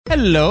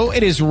Hello,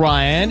 it is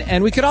Ryan,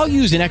 and we could all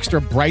use an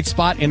extra bright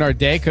spot in our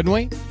day, couldn't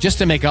we? Just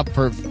to make up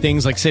for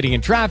things like sitting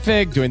in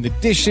traffic, doing the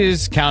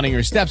dishes, counting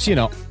your steps, you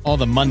know, all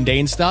the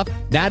mundane stuff.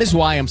 That is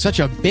why I'm such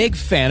a big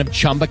fan of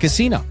Chumba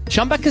Casino.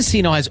 Chumba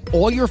Casino has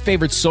all your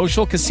favorite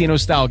social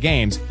casino-style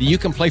games that you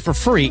can play for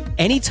free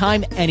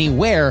anytime,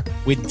 anywhere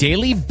with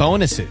daily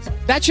bonuses.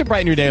 That should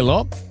brighten your day a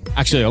little.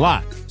 Actually, a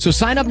lot. So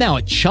sign up now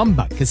at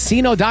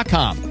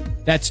ChumbaCasino.com.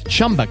 That's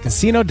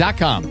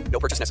ChumbaCasino.com. No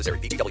purchase necessary.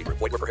 VGW Group.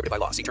 Void where prohibited by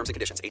law. See terms and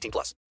conditions.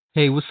 18+.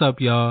 Hey, what's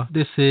up, y'all?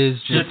 This is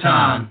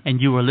Jatan,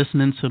 and you are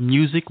listening to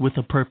Music with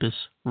a Purpose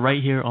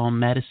right here on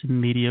Madison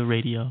Media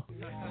Radio.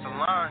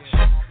 Solange.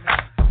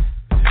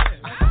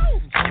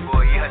 Hey,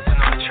 boy, you hunting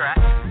on the track?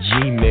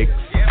 G-Mix.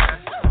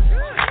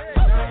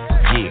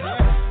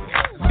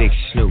 Yeah. Big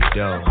Snoop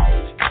Dogg.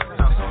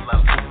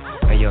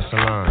 Hey, yo,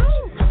 Solange.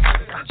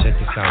 Check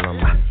this out on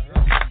me.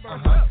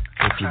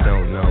 If you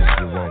don't know,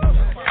 you won't.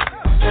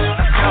 The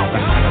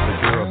hotter the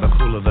girl, the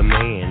cooler the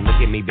man.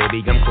 Look at me,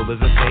 baby, I'm cool as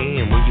a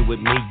fan. When you with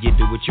me, you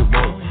do what you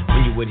want.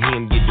 When you with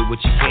him, you do what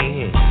you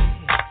can.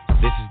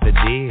 This is the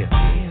deal.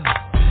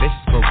 This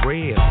is for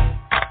real.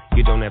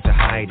 You don't have to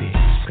hide it,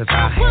 cause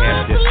I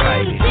have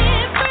decided.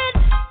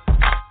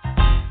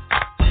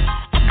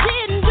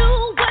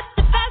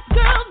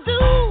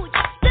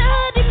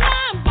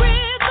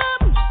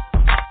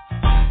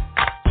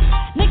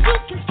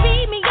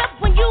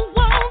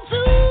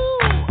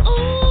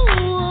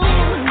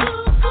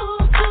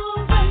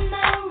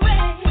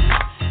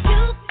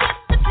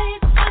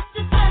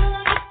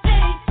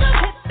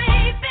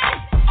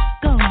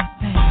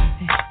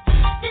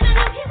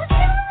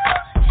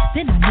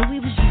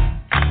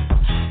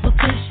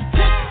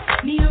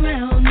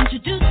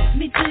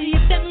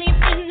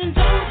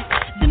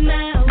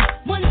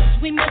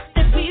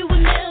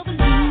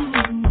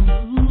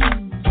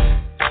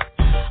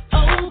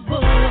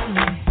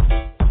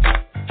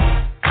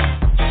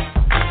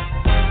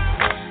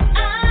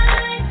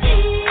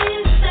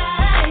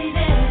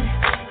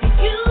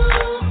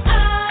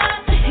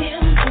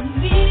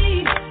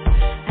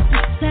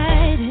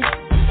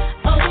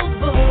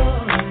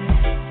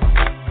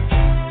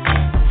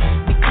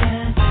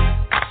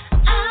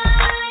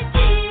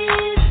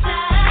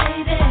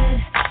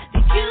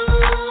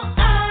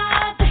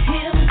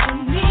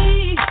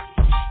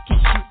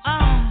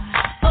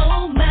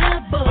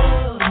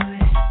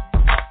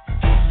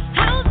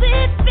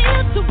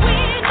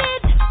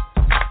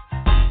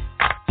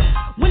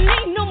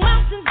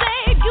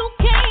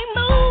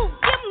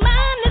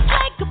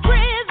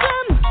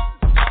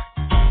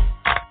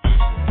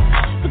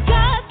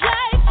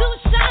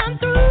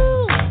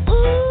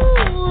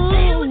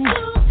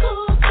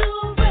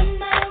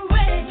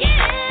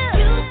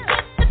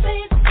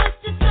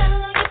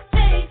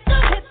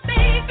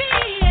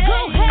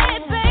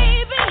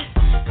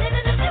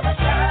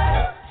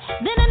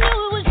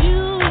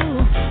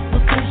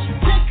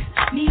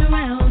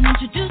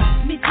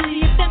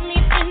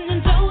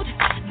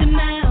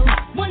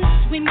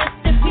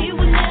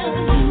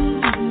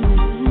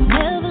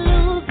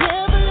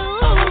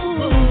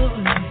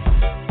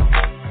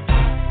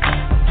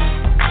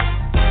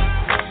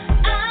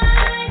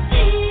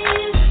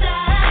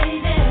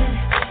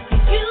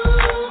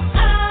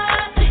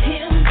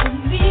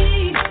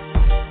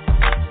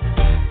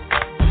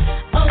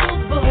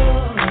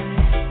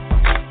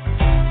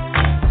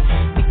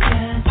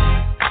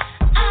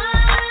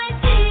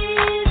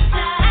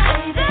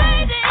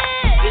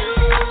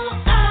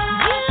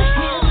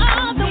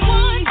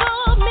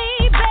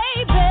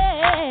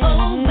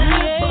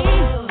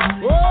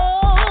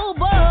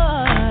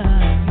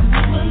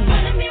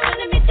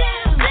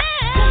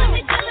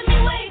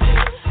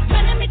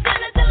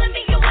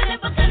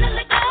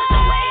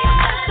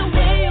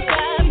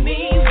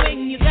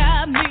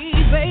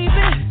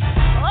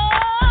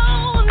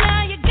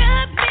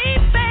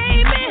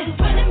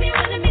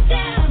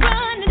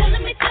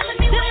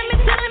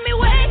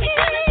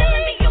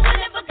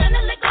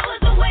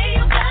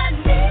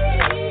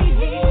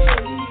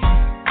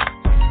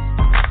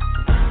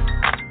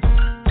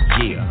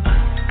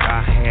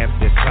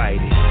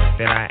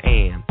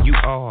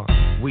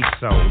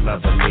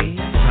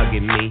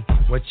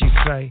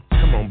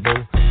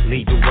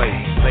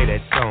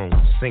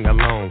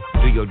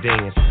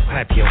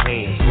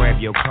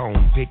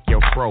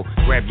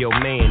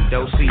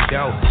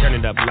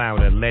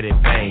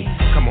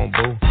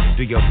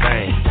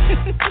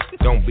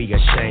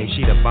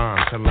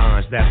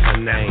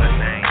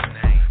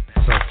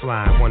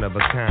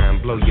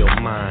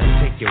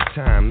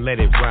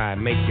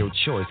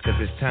 Choice, cause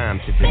it's time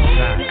to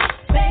decide.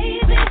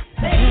 Baby,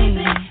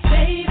 baby,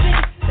 baby,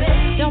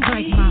 baby, don't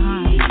break my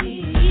heart.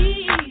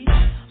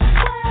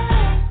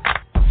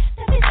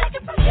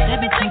 Let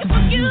me take it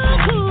from you,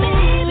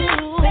 baby,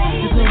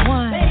 baby, the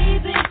one,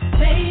 baby,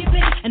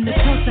 baby, and the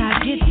closer I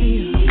get to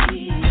you,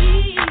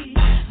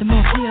 the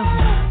more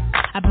fearful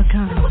I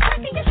become.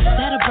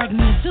 That'll break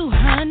me too,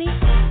 honey.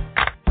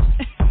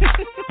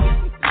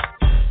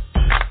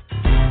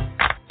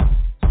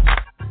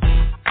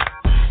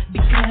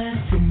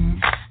 Because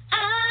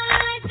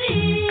I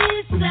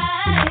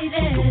decided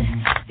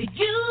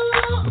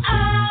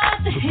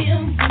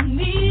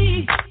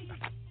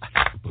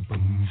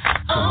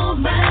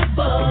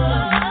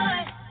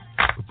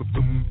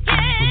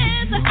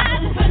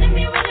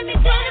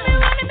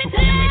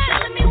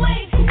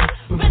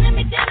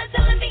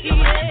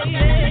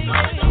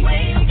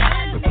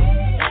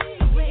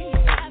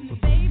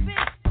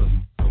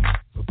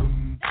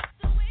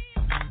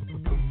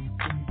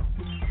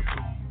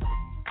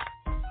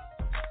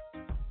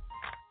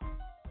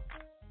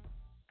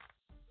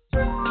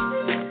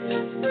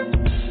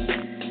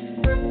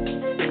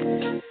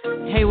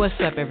Hey, what's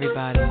up,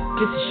 everybody?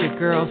 This is your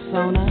girl,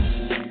 Sona,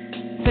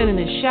 sending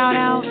a shout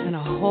out and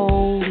a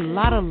whole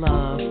lot of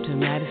love to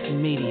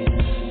Madison Media,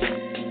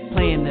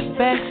 playing the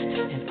best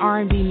in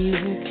R&B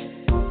music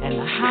and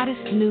the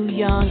hottest new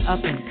young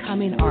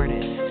up-and-coming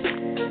artists.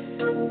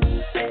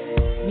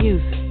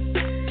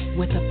 Music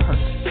with a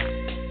purpose.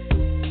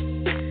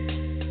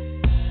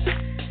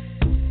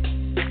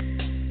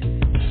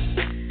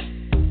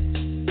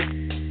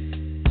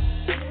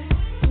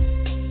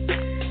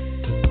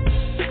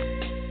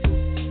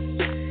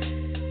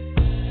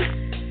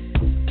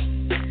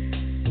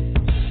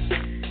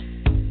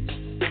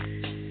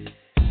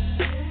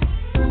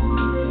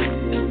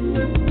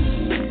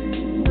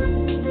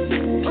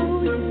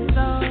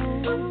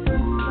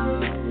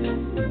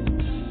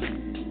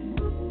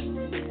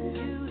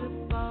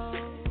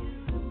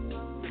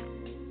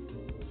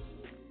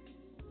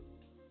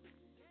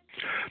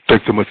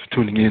 Thanks so much for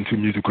tuning in to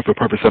Music with a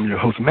Purpose. I'm your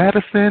host,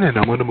 Madison, and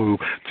I'm on the move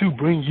to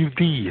bring you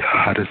the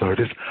hottest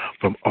artists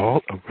from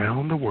all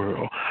around the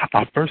world.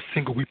 Our first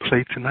single we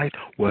played tonight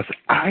was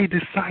I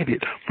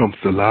Decided from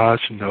Solange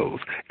Knowles.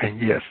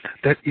 And yes,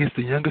 that is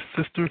the younger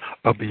sister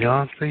of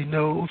Beyonce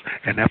Knowles.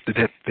 And after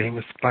that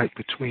famous fight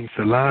between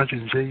Solange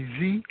and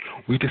Jay-Z,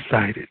 we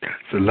decided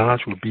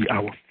Solange would be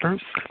our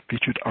first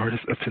featured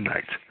artist of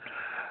tonight.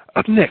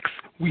 Up next,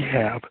 we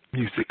have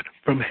music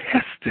from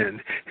Heston.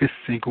 His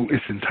single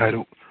is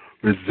entitled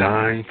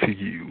Resign to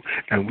You.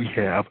 And we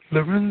have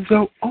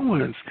Lorenzo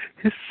Owens.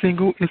 His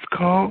single is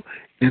called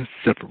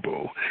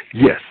Inseparable.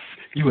 Yes,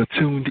 you are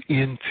tuned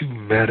in to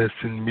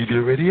Madison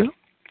Media Radio.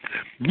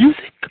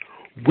 Music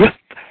with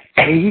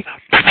a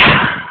purpose.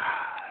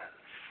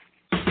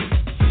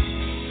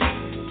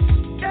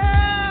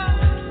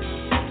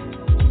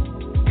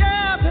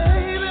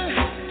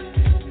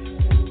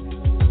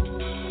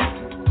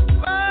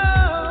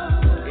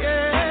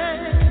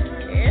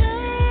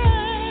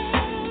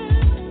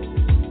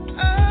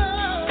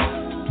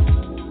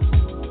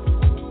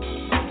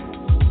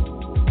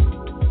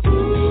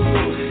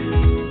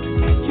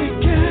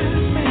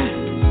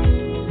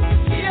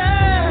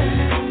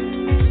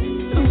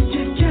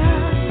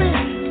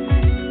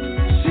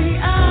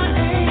 I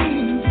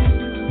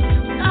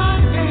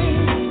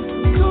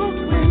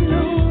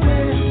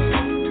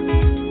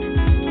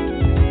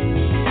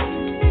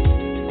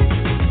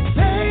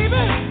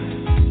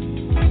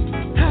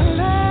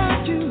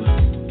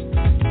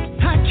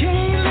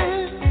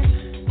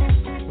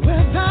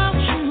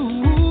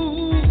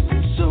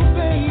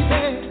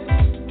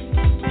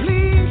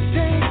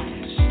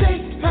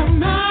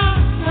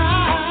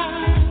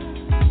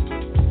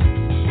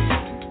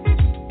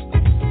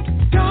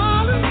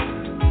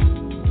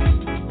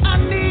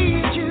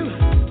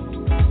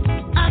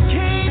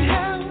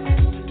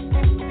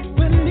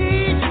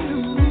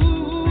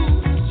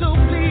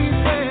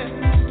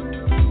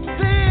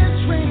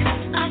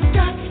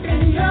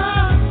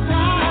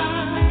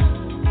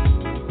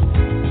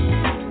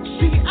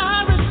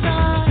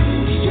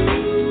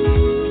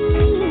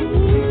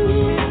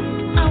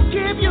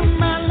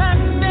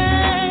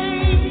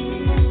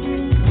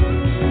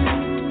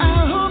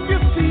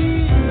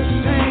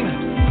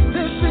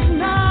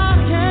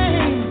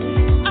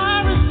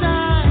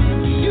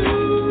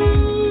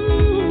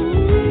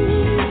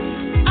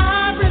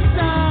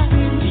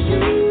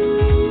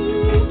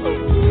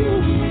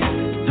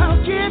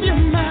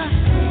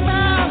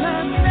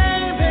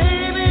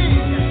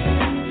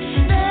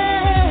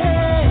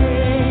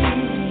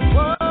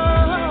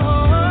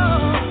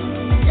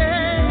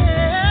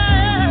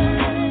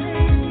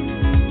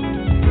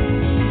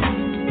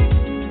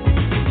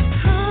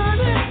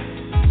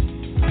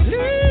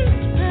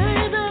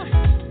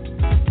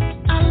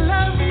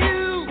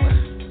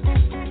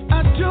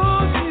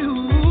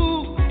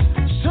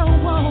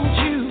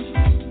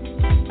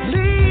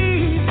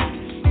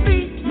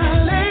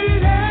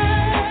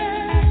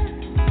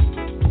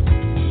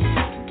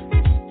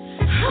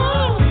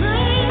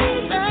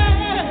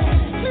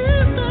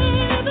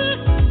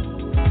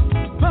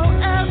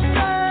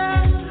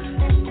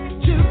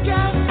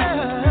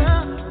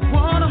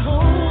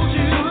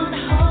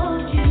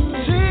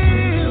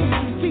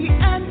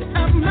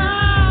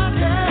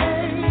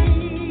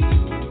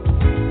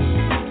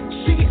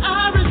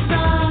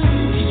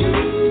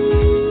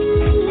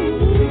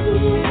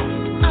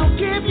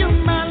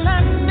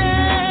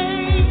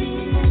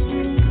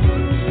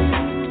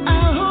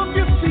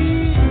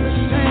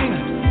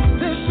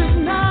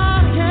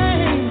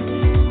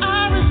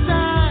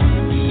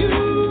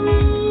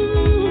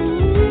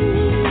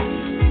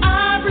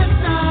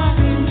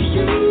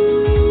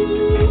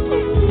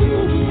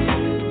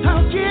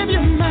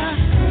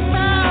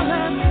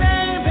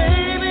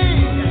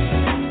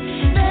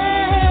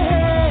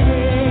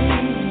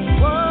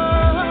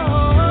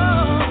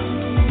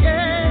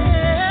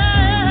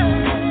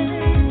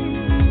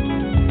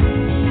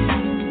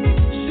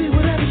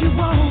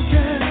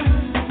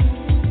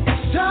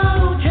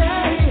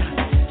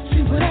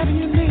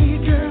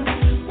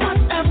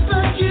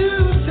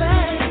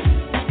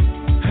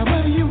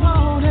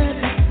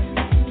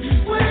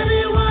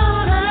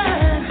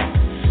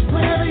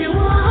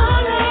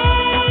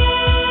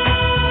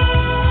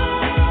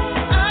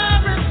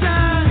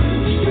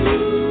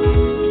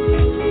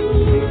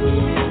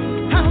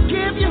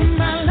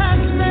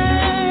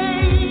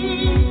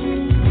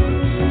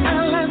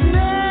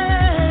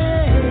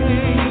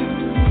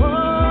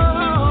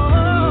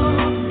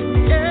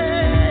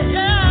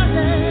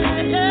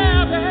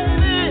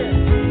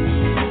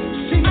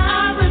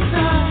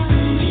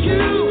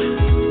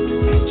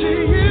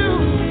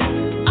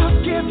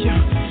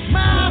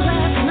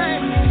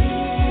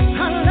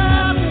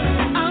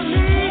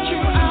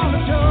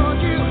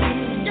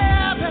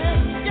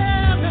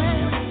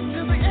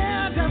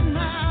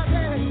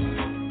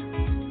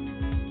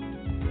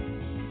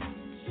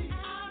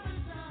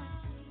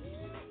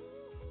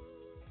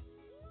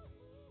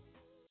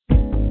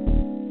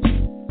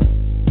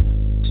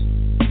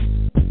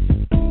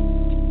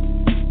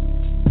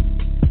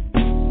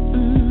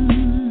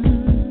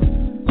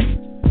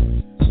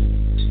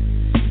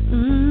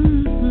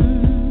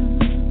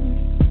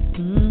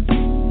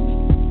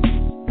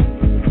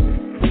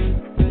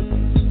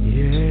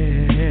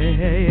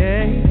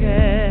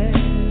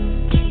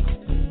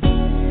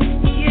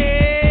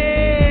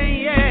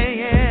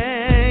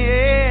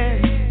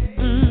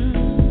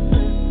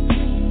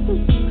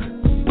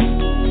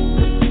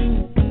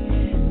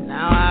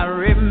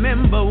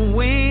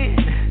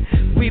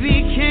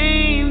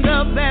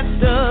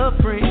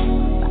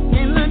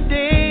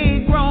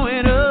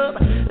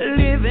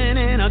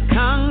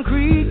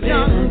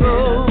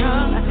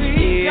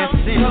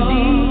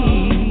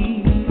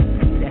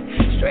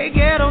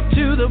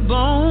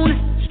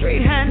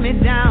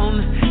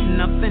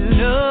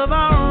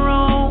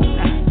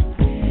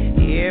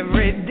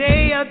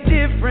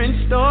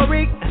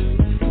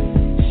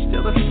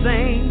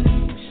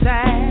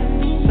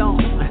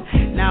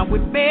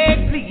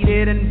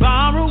hit and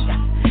borrow.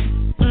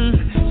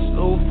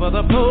 Slow for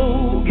the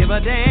pole, give a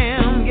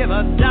damn, give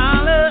a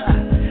dollar.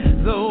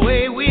 The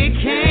way we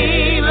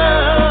came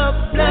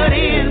up, blood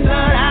in,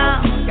 blood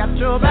out. Got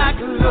your back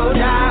and go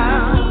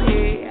down,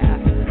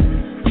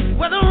 yeah.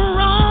 Whether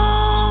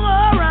wrong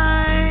or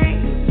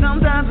right,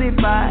 sometimes we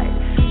fight,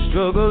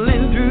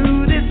 struggling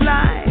through this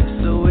life.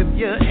 So if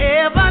you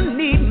ever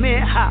need me,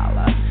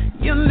 holler.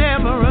 You're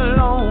never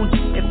alone.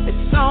 If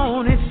it's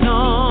on, it's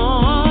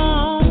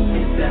on.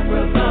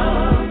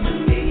 Inseparable to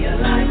me, you're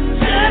like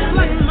just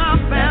like my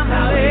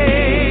family.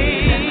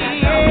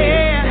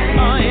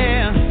 Yeah, oh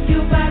yeah. You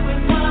fight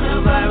with one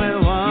of us.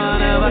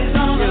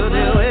 You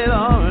do with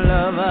all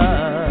of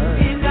us.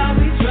 In God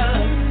we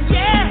trust.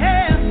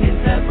 Yeah.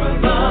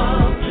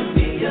 Inseparable to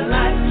me, you're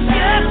like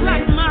just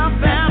like my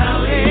family.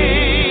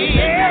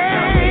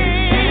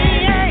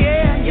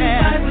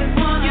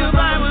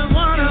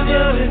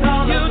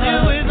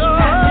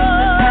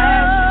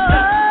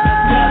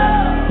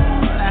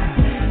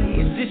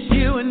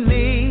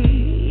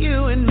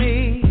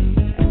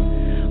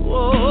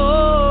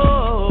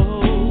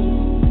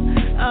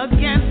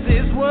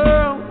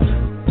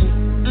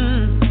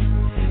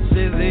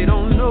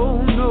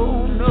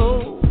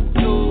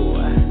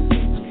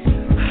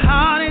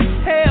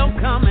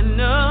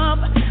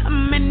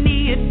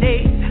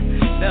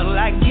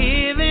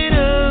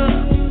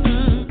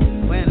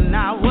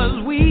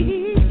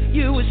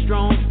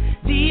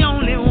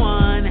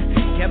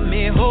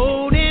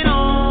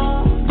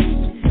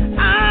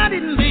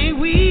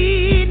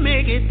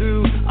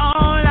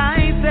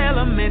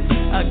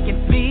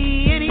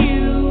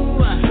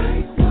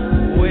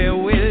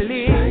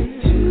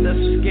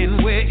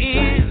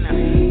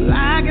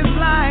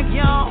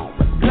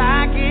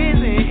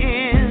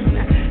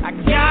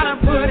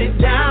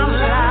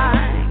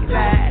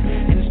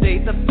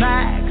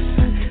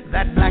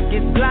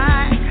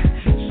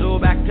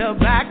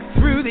 Back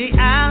through the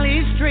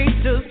alley,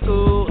 straight to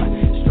school.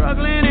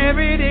 Struggling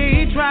every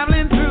day,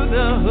 traveling through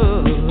the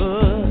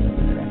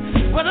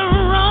hood. Whether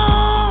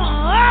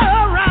wrong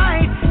or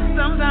right,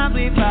 sometimes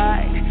we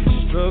fight,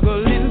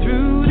 struggling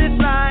through this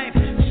life.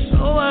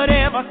 So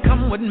whatever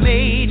come what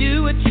may,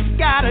 do what you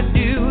gotta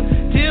do.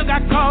 Till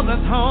God calls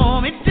us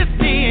home, it's just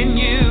me and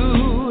you.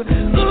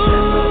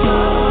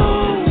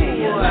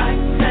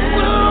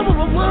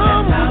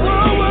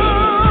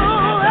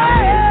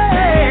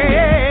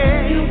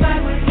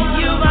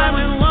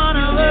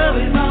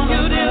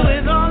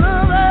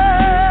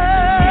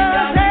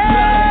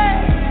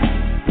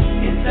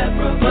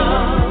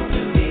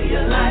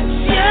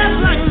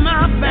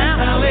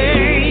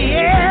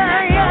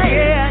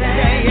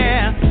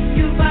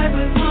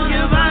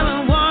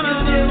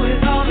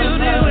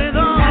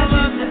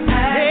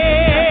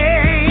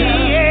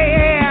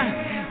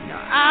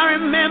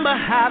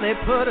 They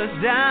put us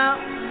down,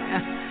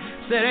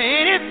 said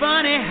ain't it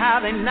funny how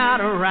they not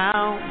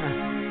around,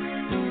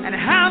 and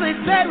how they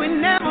said we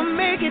never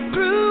make it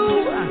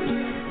through,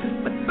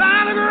 but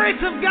by the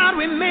grace of God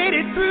we made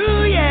it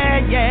through,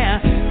 yeah,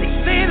 yeah. They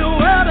say the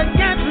world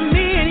against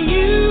me and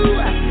you,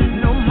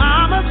 no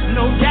mamas,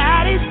 no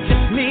daddies,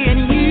 just me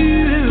and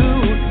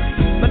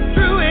you, but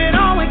through it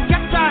all we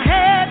kept our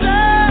heads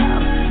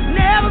up,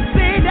 never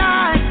say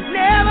die,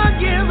 never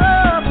give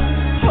up.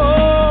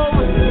 Oh,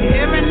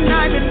 every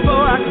night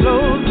before I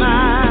close my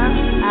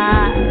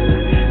eyes,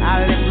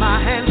 I lift my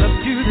hands up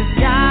to the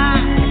sky,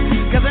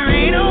 'cause there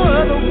ain't no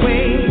other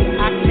way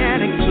I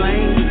can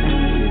explain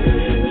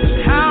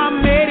just how I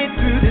made it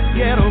through this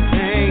ghetto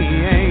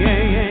pain.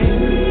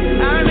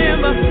 I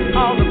remember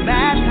all the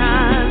bad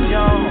times,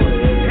 y'all.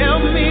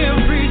 Help me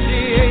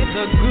appreciate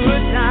the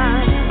good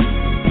times,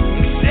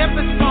 except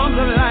the storms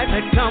of life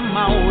that come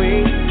my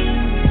way.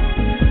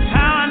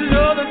 How I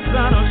know the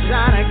sun will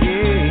shine again.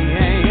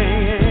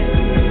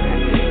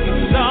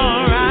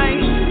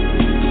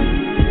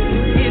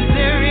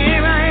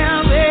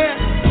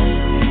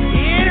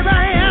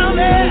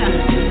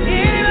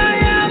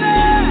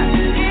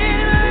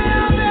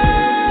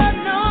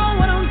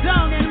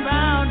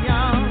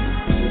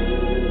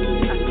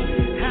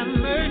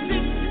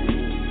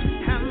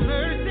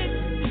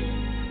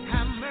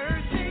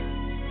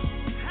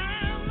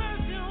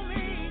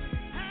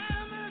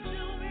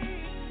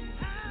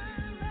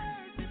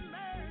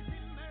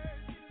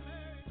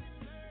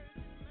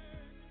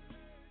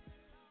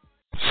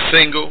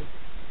 Single,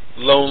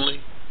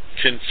 lonely,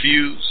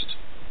 confused,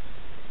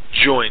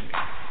 join me.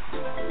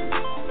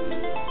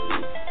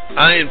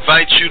 I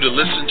invite you to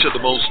listen to the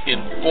most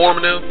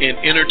informative and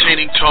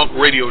entertaining talk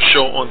radio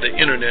show on the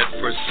internet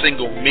for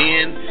single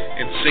men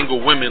and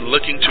single women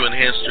looking to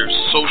enhance their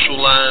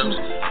social lives,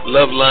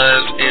 love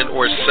lives, and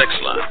or sex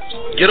lives.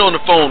 Get on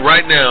the phone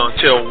right now and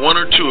tell one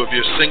or two of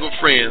your single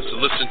friends to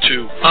listen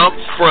to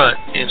Upfront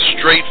and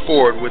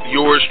Straightforward with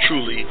yours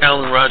truly,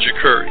 Alan Roger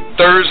Curry.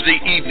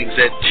 Thursday evenings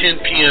at 10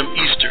 p.m.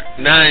 Eastern,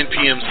 9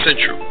 p.m.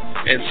 Central,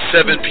 and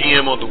 7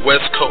 p.m. on the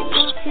West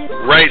Coast.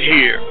 Right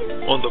here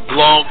on the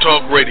Blog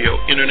Talk Radio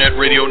Internet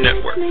Radio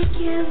Network.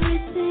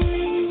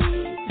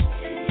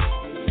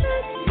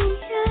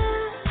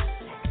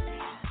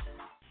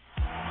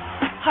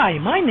 Hi,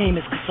 my name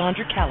is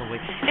Cassandra Calloway,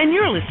 and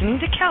you're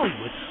listening to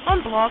Callywood on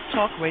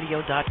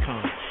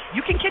blogtalkradio.com. You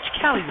can catch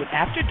Callywood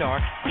After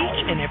Dark each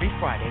and every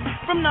Friday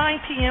from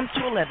 9 p.m.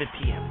 to 11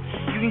 p.m.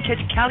 You can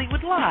catch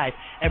Callywood live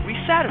every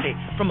Saturday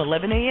from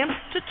 11 a.m.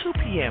 to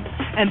 2 p.m.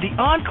 And the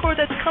encore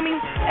that's coming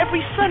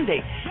every Sunday,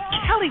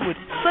 Callywood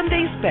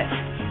Sunday's Best,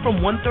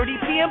 from 1:30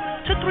 p.m.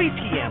 to 3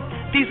 p.m.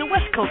 These are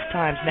West Coast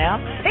times now.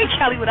 Hey,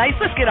 Callywood Ice,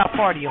 let's get our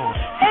party on.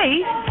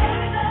 Hey!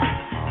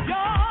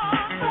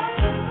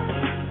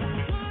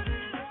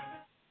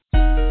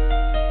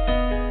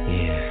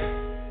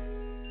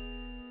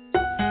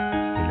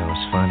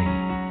 Funny.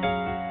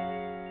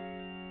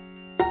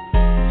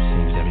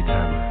 Seems every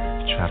time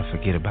I try to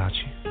forget about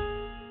you,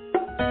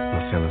 my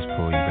feelings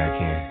pull you back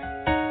in.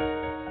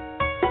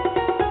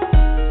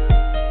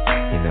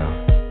 You know,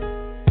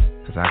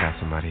 'cause I got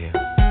somebody else,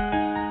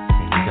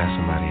 and you got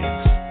somebody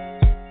else.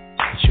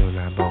 But you and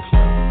I both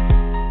know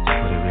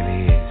what it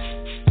really is.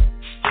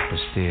 But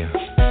still,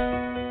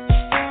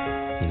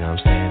 you know what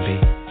I'm saying, B?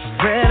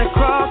 I ran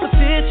across a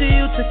picture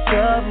you took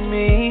of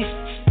me,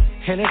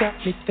 and it got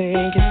me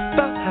thinking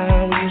about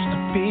how it used to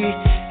be.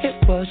 It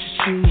was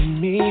just you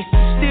and me.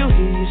 Still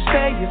hear you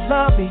say you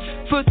love me,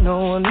 put no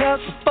one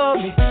else above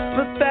me.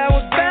 But that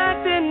was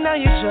back then, now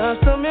you're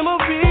just a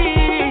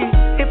memory.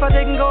 If I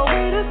didn't go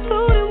away to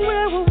school, then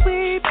where would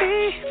we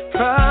be?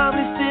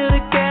 Probably still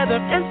together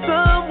and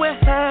somewhere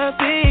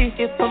happy.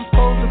 If I'm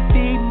supposed to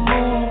be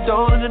moved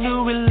on in a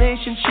new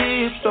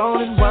relationship, so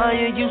then why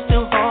are you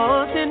still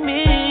haunting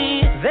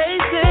me? They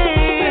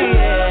say,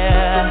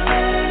 yeah.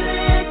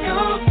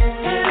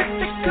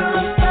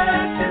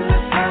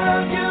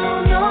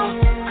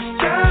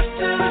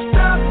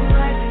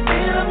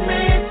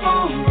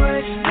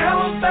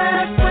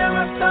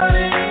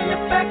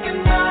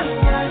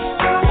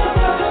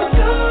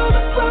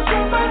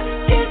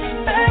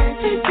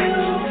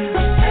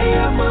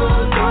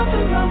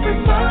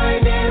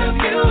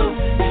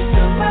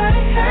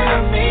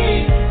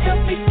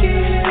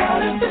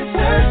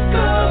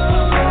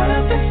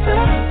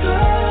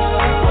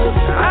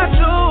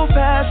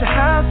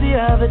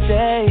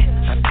 Day.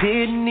 I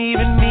didn't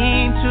even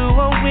mean to,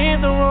 I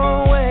went the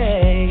wrong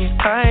way.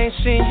 I ain't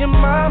seen your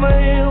mama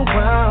in a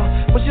while.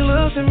 When she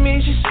looks at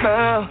me, she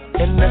smiles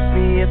and asks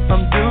me if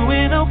I'm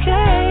doing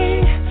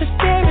okay. The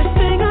scariest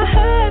thing I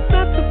had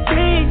not to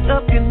bring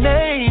up your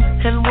name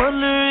and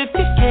wonder if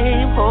you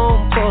came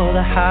home for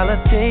the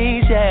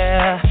holidays,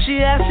 yeah.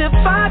 She asked if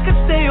I could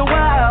stay a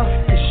while,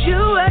 'cause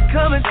you had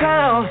come in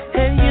town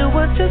and you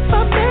were just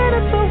 5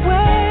 minutes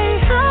away.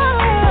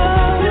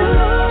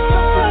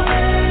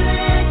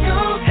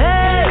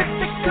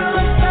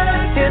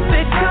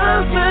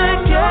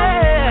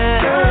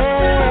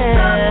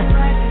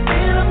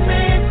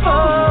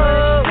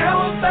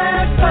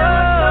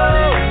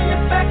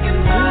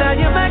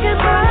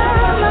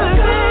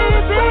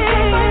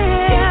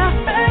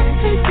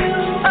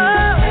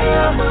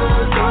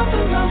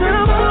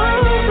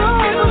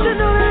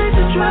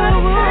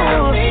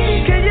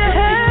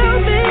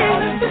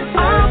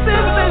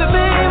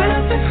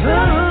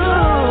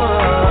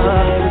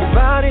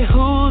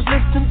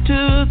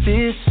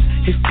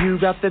 You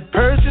got that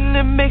person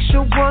that makes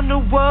you wonder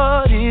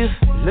what if.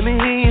 Let me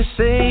hear you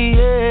say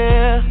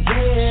yeah,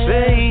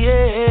 say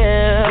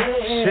yeah,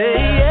 say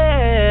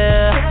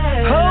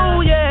yeah,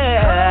 oh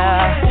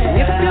yeah.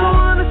 If you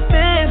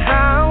understand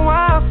how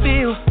I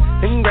feel,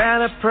 then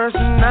grab that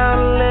person out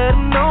and let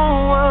them know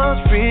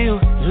what's real.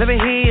 Let me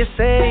hear you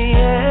say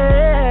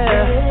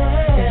yeah,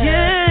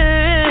 yeah.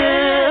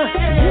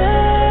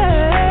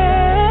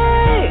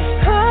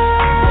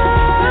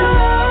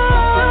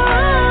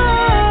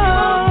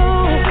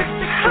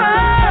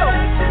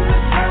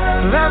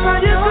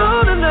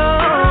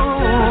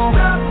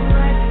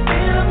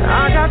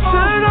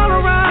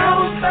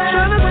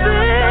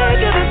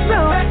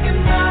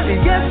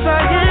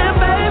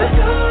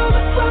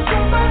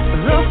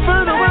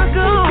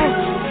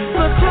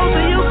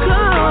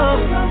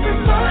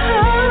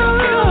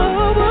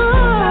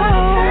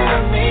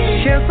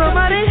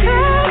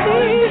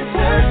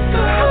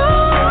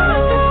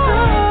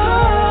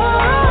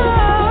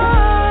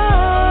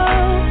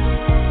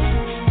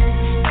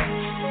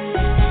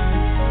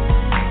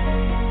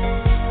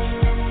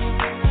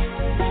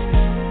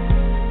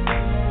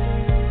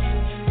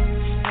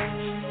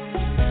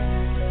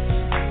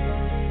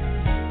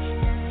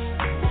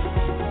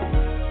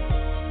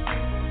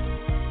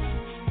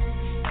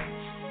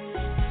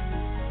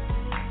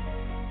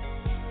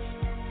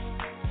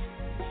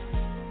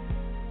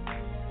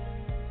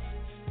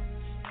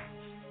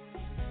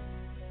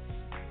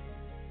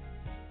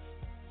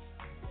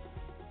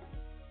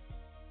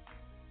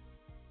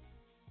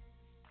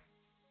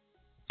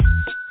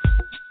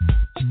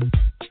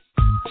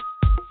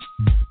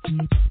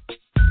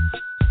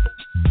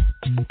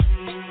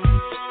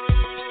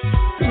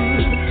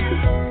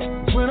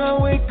 When I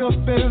wake up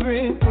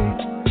every day,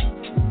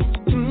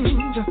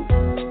 the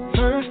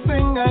first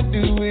thing I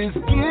do is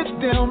get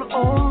down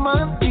on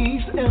my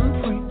knees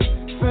and pray.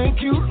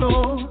 Thank you,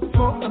 Lord,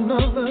 for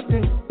another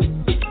day.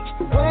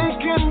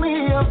 Waking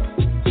me up,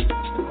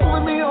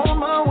 pulling me on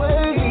my way.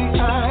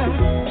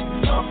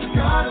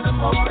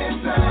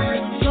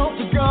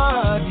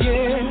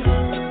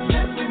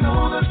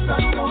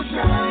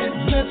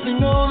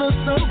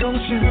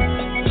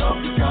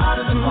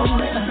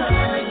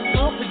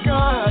 Talk to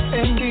God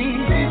and lead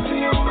me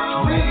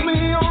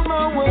on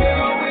my way.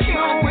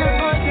 Get with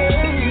my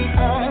day.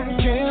 I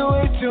can't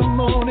wait till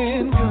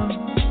morning comes.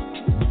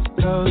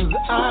 'Cause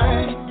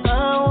I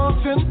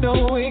want to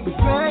know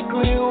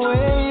exactly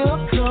where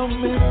you're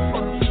coming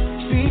from.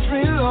 Teach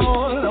me,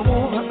 Lord, I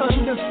want to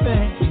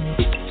understand.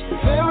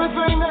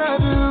 Everything that I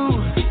do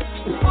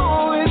is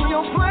all in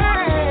your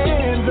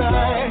plans. I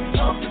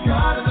talk to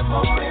God in the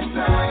morning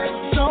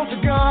time. Talk to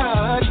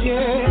God,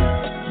 yeah.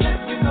 Let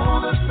me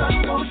know the sun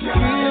gon'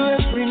 shine. Yeah,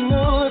 let me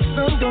know the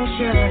sun gon'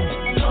 shine.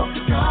 Talk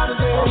to God in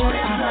the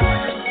morning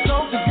time.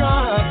 Talk to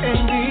God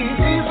and lead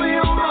me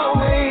on my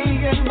way.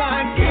 And I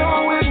get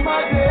on with my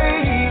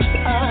day.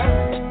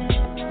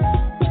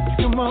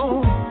 Come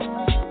on.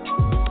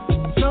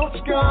 Talk to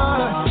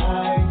God.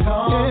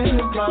 Talk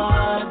to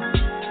God.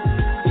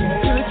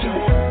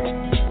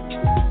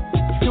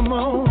 Come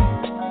on,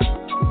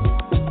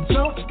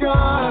 talk to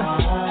God.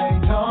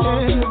 Talk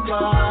to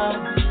God.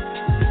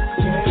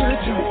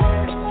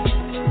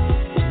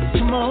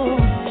 Come on,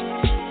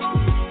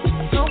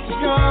 talk to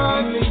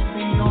God. Lead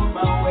me on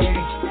my way.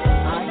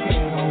 I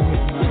can't go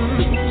with my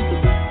way.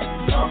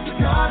 Talk to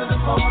God in the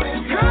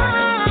morning.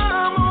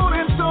 Come on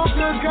and talk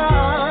to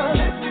God.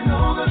 Let me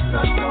know the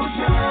sun gon'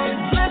 shine.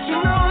 Let you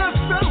know the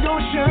sun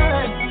gon'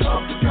 shine.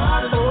 Talk to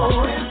God in the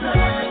morning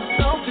time.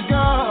 Talk to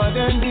God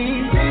and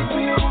lead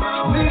me on my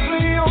way.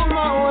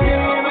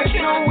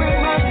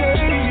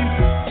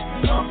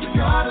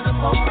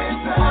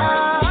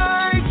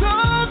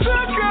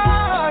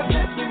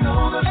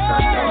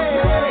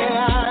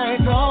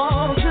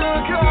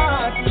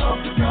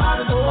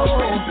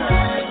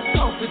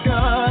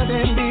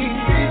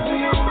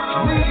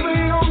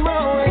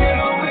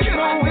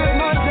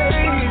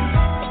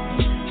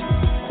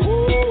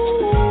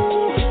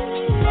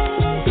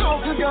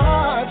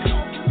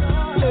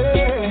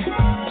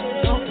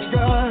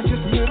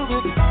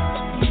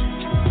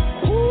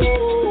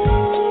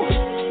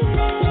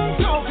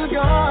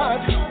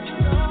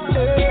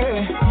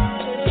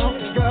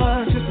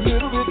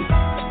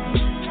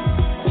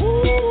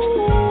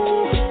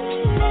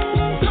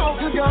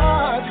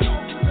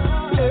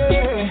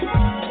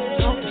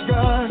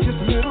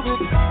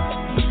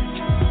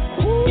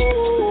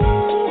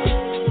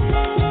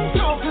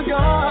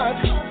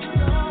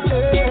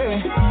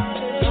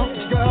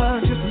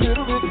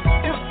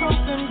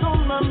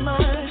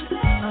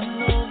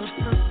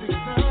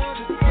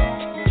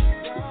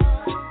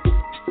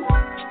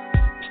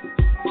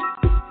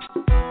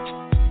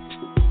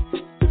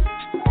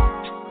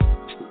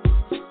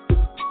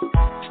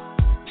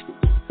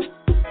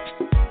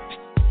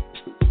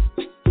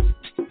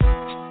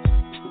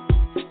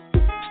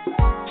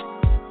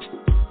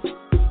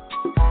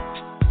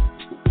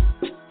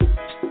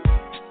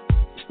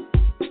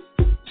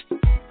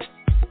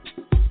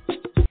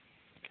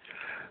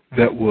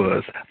 That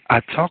was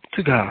I Talk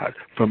to God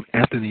from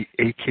Anthony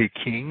A.K.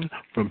 King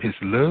from his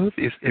Love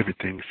is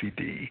Everything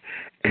CD.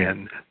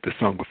 And the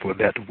song before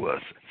that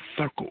was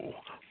Circle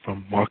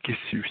from Marcus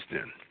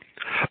Houston.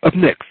 Up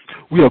next,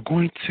 we are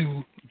going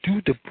to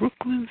do the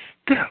Brooklyn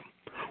Step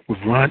with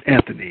Ron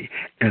Anthony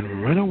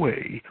and Run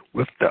Away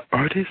with the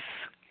artist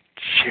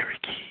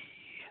Cherokee.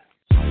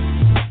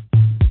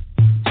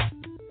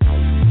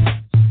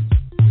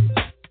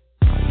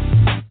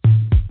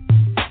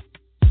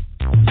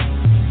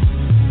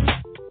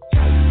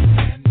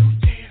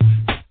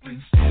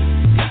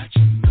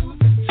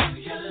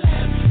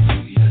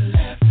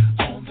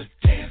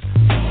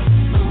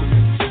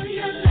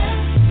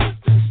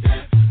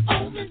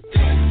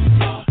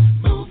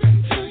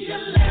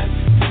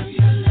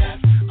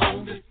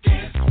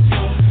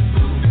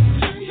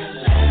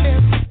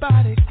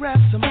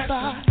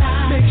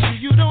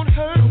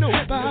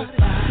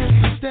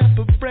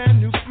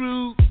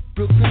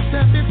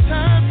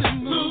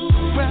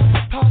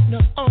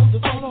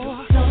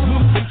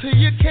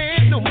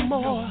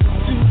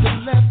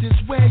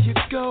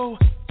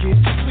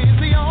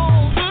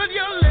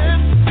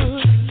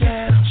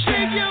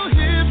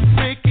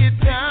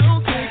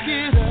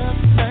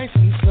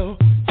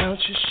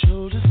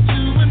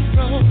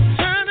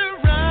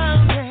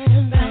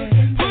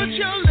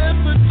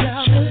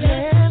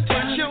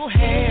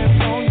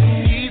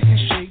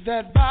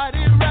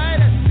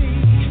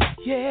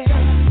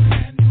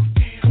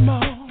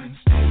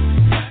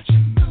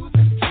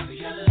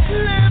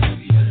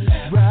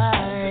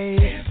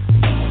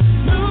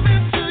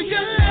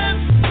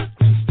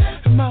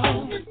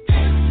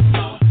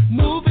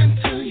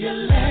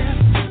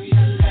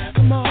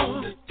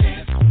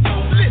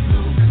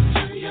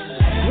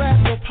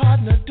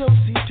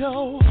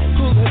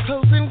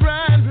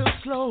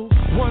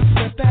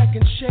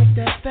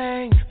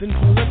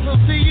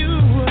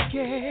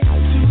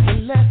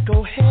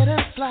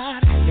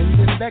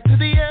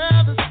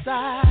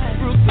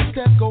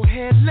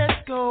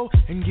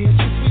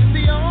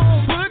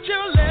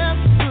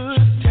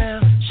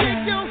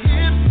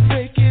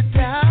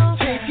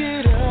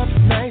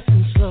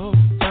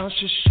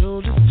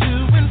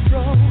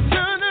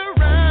 Turn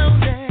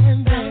around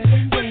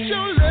and put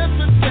your left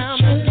foot down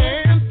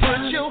again.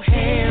 Put your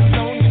hands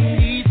on your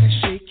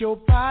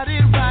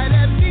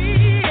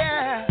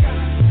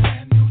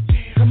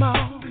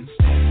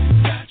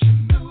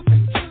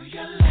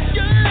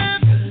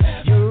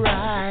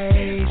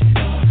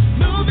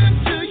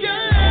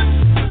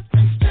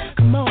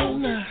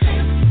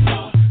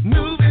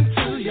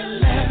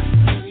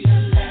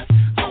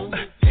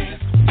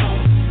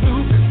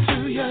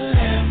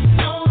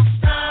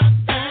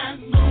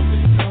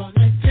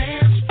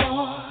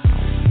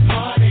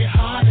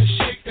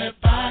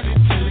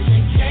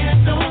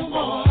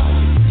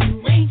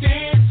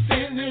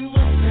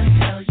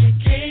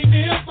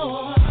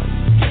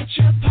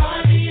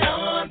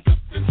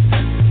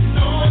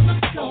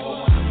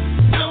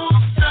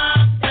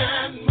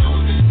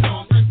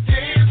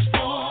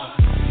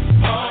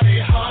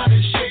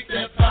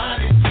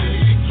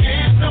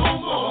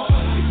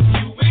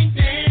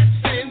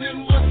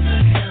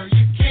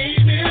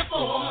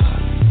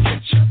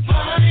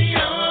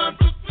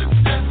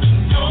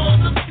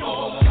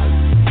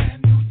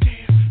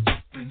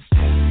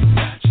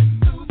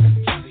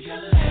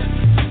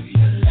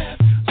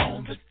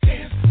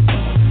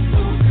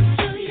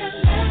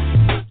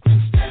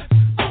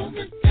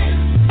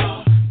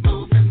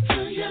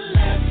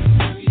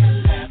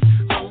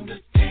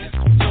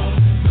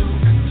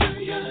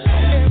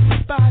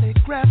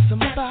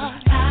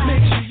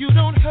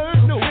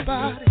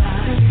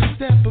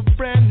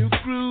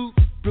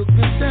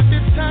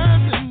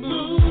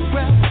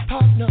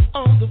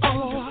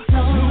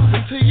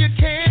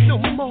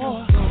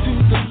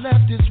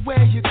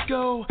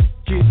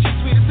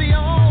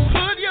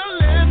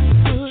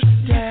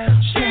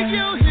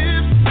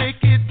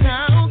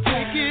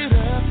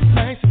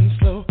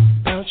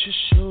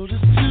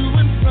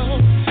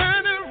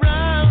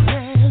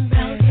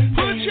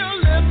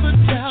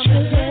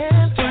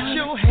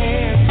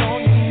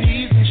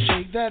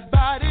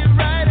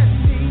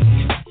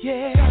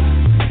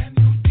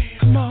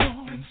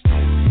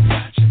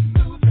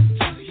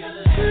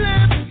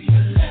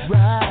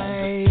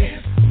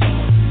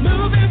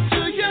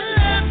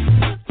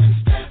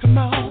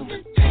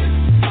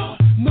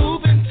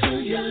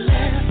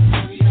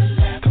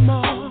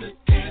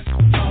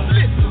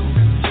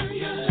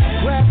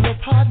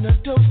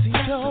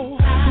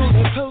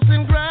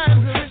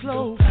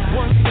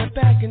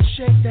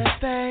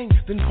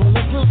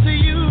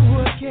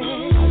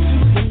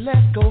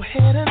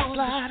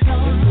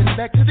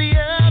back to the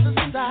other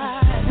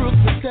side.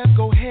 Brooklyn step,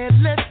 go ahead,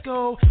 let's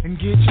go and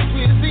get your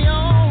busy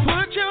on.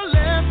 Put your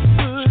left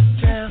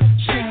foot down,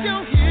 shake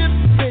your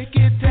hips, break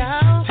it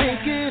down,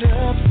 take it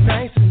up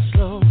nice and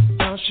slow.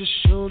 Bounce your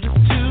shoulder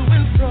to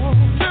and fro.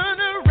 Turn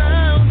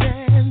around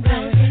and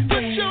dance.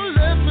 Put your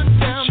left foot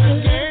down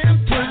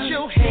again. Put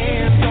your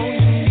hands on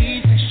your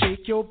knees,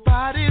 shake your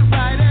body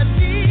right at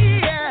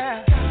the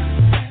air.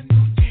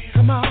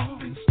 Come on.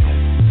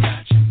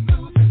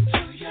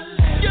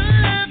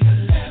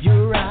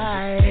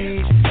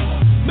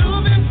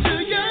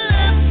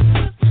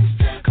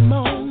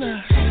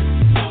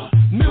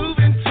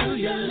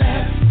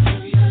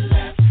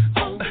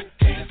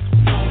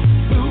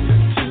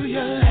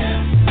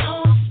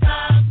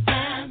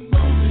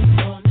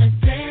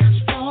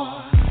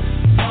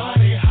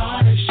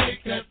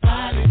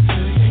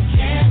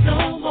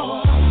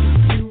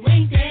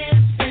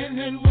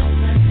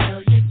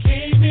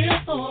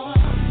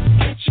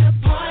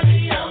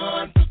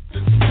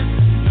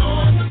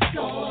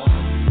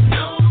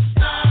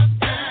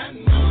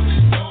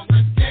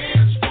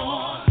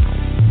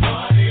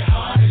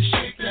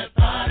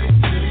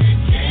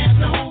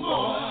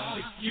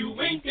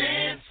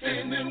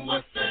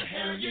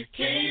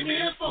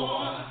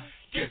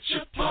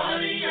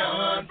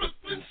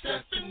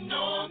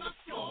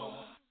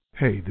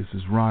 Hey, this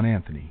is Ron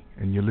Anthony,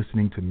 and you're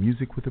listening to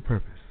Music with a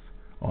Purpose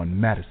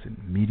on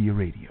Madison Media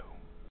Radio.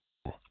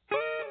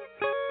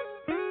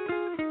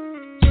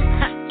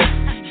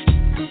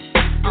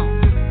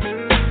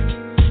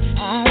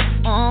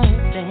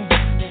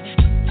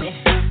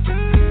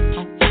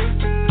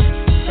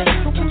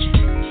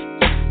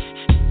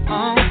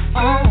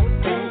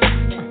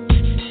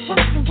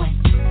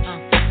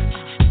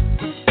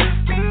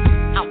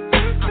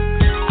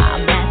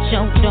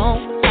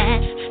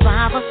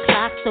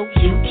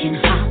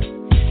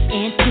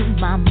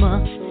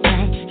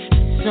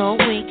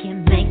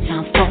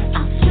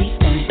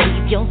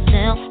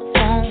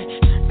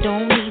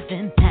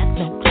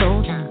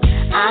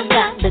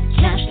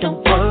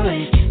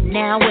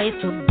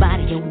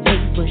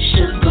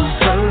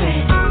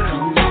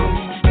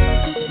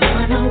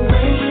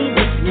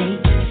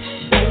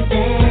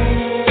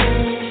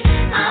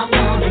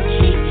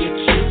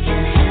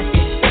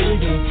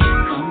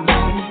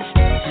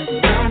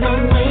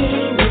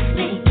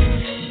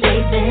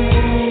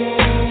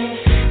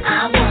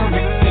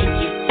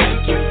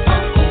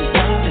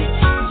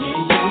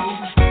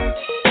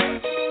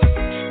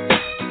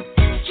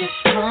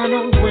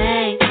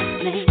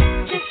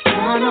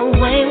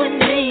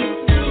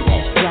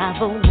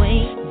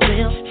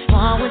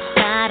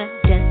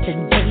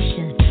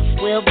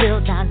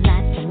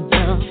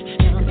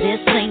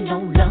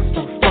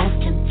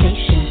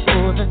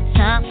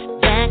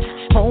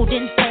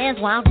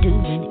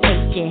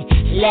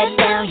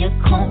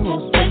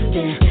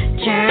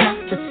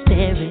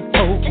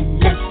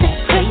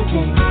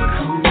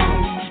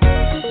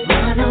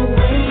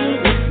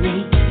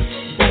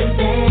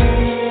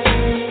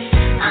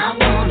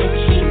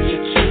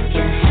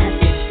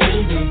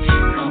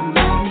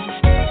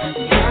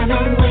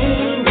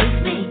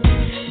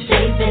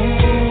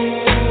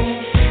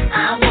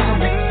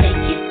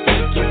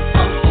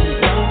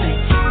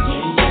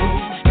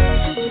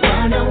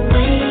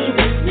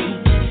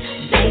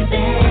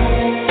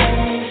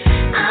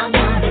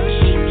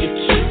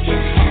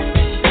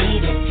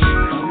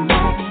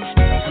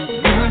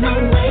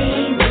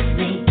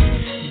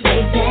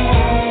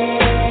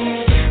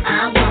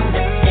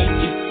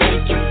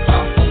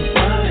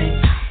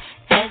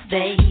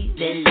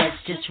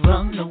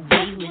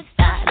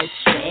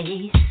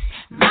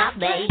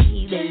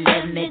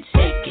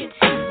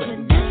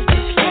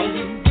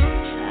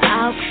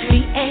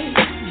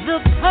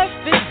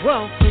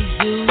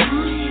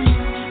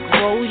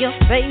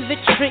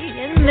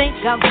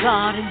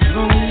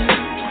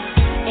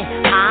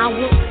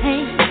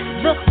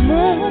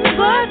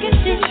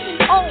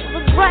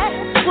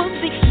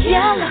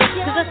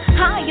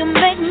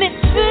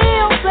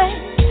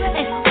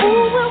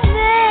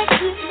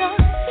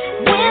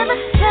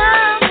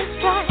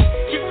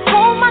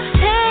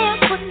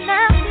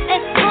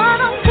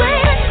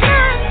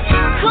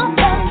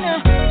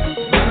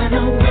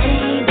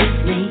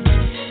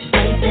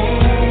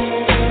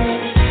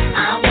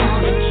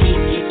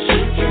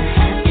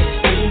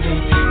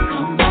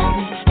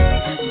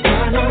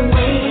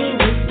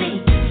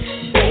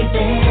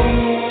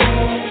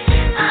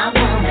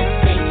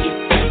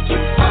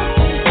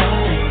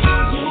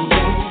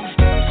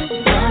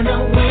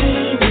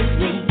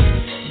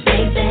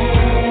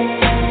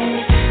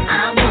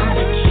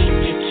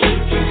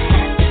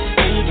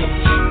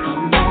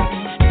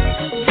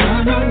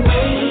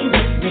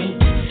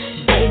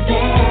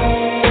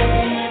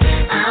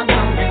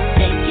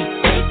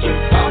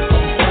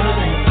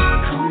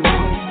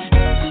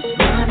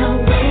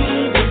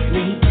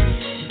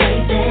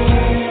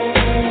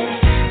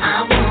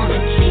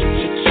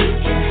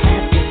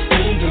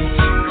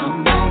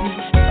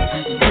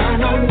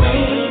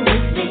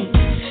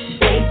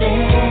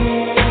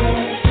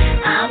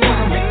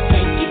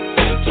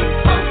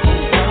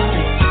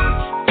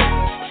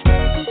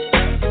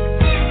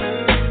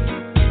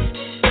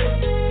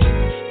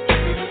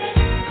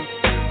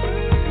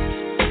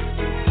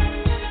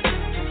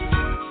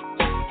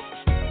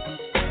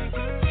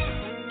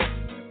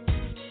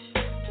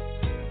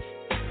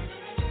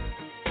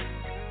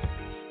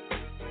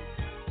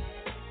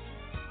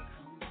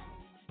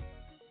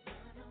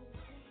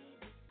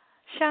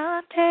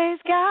 Shantae's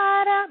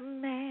got a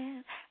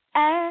man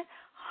at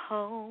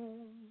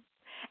home,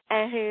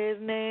 and his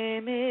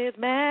name is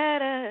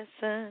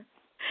Madison.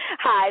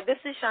 Hi, this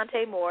is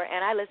Shantae Moore,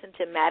 and I listen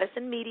to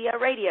Madison Media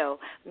Radio,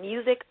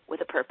 music with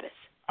a purpose.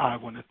 I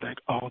want to thank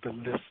all the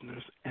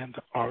listeners and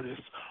the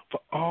artists for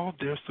all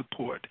their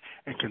support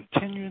and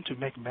continuing to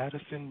make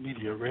Madison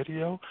Media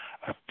Radio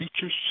a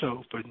featured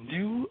show for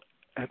new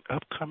and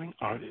upcoming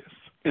artists.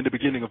 In the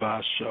beginning of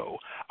our show,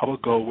 our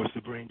goal was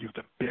to bring you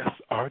the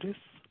best artists,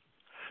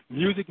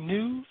 music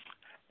news,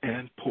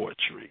 and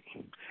poetry.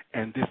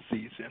 And this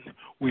season,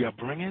 we are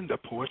bringing the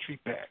poetry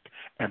back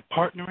and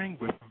partnering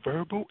with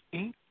Verbal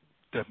Inc.,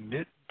 the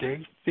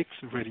Midday Fix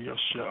radio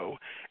show,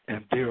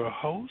 and their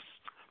host,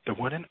 the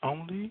one and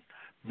only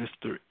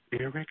Mr.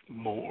 Eric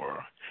Moore.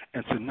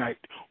 And tonight,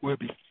 we'll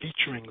be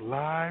featuring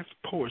live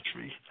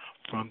poetry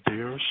from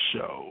their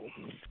show.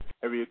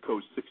 Area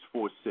code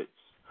 646.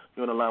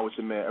 You're on the line with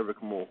your man,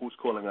 Eric Moore. Who's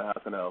calling and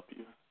how can I help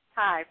you?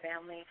 Hi,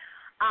 family.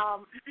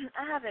 I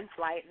have In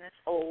Flight, and it's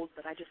old,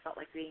 but I just felt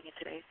like reading it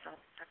today, so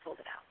I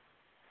pulled it out.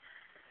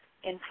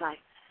 In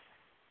Flight.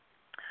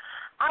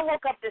 I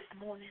woke up this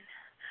morning,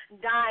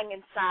 dying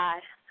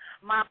inside.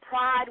 My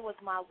pride was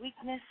my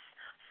weakness,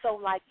 so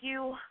like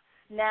you,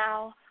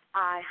 now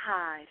I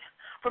hide.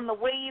 From the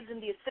waves and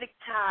the acidic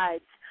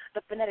tides, the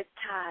phonetic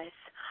ties.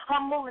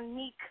 Humble and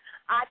meek,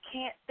 I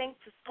can't think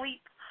to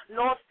sleep.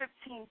 Lost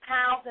 15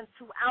 pounds and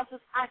 2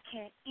 ounces, I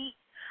can't eat.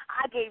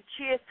 I gave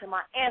cheers to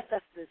my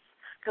ancestors,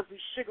 because we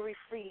sugary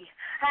free.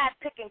 Had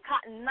picking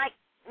cotton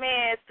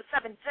nightmares for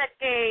 7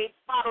 decades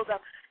bottled up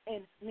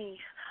in me.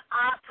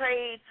 I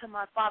prayed to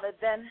my father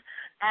then,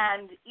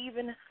 and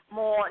even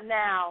more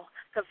now,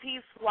 because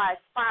he's who I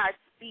aspire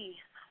to be,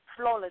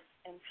 flawless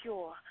and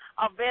pure,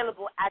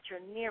 available at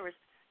your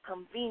nearest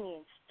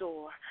convenience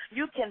store.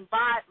 You can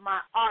buy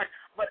my art,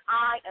 but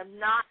I am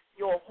not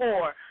your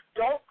whore.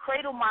 Don't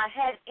cradle my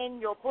head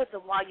in your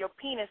bosom while your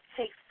penis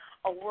takes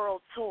a world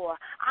tour.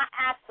 I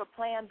ask for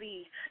plan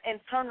B,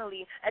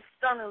 internally,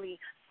 externally,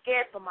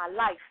 scared for my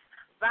life,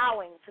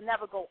 vowing to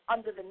never go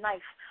under the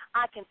knife.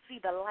 I can see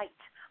the light.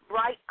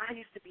 Bright, I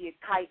used to be a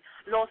kite,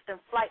 lost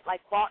in flight like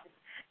Barton.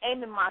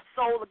 Aiming my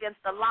soul against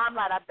the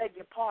limelight, I beg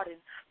your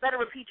pardon. Better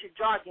repeat your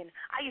jargon.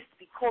 I used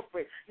to be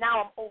corporate,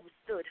 now I'm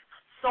overstood.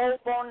 Soul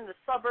born in the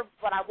suburbs,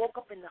 but I woke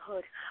up in the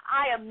hood.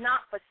 I am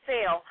not for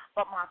sale,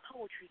 but my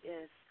poetry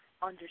is.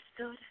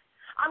 Understood?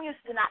 I'm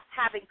used to not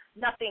having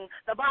nothing.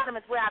 The bottom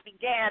is where I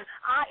began.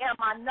 I am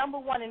my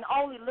number one and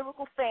only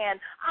lyrical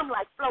fan. I'm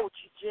like Flo,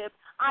 you jib.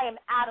 I am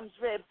Adam's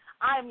rib.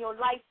 I am your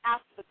life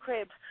after the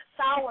crib.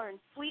 Sour and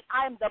sweet,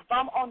 I am the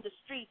bum on the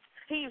streets.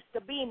 He used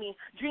to be me,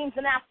 dreams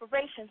and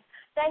aspirations.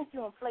 Thank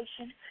you,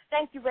 inflation.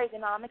 Thank you,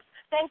 Reaganomics.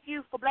 Thank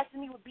you for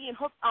blessing me with being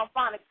hooked on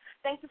phonics.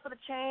 Thank you for the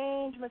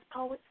change, Miss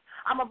Poet.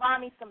 I'm going to buy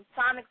me some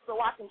tonics so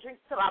I can drink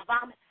till I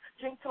vomit,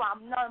 drink till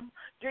I'm numb,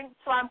 drink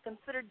till I'm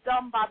considered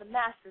dumb by the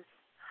masses.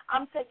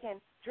 I'm taking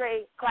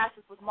Dre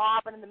classes with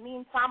Marv, and in the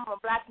meantime, I'm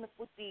a blacksmith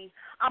with D.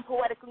 I'm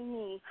poetically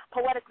me,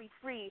 poetically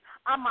free.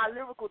 I'm my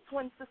lyrical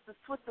twin sister's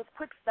twisters,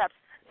 quick steps,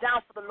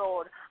 down for the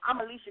Lord. I'm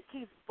Alicia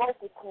Keys'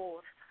 vocal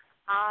cord.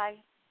 I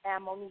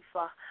am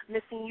Monifa,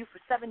 missing you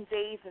for 7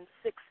 days and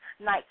 6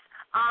 nights.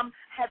 I'm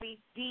Heavy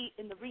D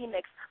in the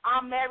remix.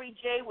 I'm Mary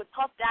J with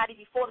Puff Daddy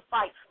before the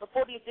fight,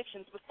 before the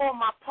addictions, before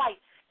my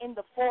plight. In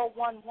the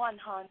 411,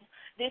 hun.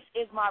 This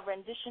is my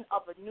rendition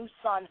of a new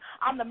sun.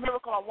 I'm the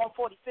miracle on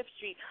 145th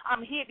Street.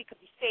 I'm here because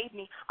he saved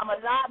me. I'm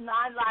alive, 9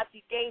 lives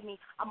he gave me.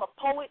 I'm a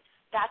poet.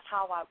 That's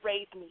how I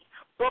raised me.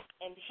 Book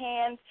in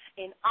hand,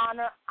 in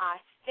honor I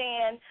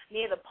stand.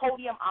 Near the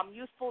podium, I'm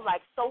useful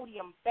like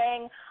sodium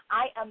bang.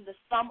 I am the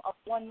sum of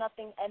one,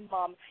 nothing, and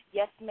mum.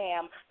 Yes,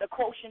 ma'am. The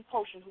quotient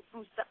potion who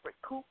threw separate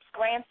coops,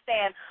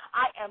 grandstand.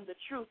 I am the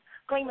truth,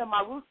 claiming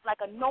my roots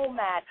like a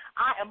nomad.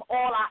 I am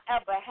all I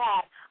ever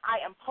had. I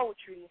am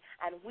poetry,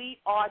 and we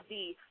are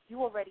the.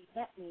 You already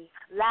met me.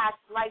 Last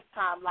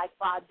lifetime like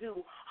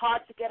Badu.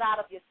 Hard to get out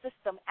of your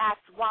system, ask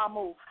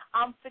Ramu.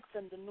 I'm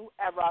fixing the new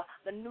era,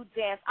 the new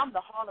dance. I'm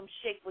the Harlem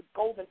Shake with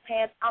golden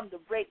pants. I'm the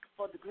rake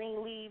for the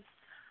green leaves.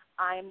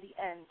 I am the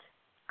end.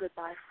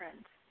 Goodbye,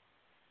 friend.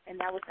 And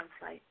that was In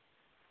Flight.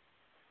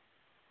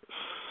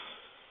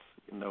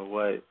 You know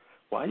what?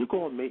 Why you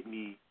gonna make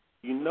me?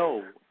 You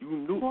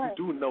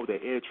do know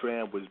that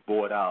AirTran was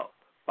bought out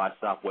by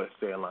Southwest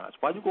Airlines.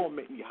 Why you gonna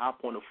make me hop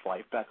on a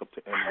flight back up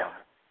to NY?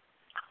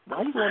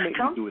 Why you gonna make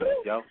me do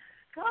that, yo?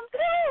 Come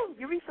through.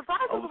 You'll be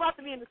surprised who's about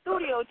to be in the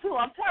studio too.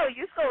 I'm telling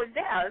you, you're slowing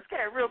down. It's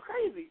getting real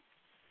crazy.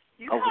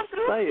 You come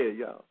through. Say it,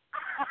 yo.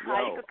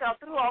 You can come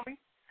through on me.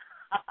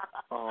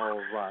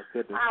 Oh my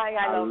goodness!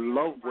 I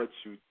love what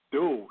you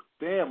do.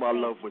 Damn, I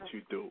love what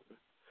you do.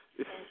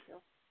 Thank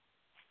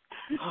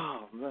you.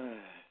 Oh man,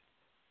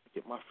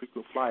 get my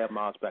frequent flyer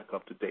miles back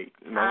up to date.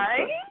 You know?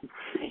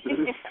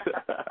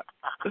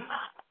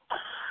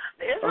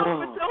 There's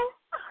hope for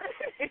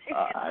two.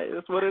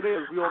 That's what it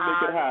is. We gonna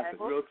make it happen.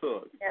 Real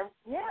talk.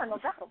 Yeah, no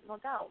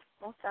doubt,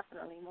 most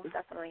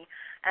definitely.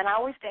 And I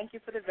always thank you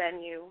for the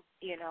venue,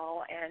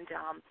 and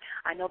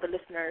I know the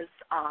listeners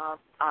are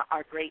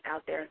great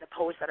out there. The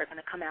poets that are going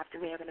to come after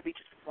me are going to be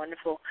just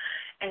wonderful.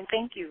 And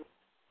thank you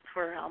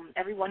for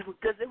everyone who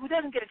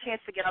doesn't get a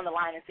chance to get on the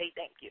line and say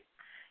thank you.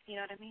 You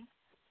know what I mean?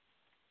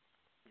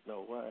 You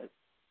know what?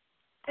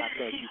 I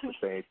thank you for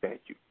saying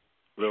thank you.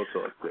 Real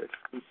talk, sis.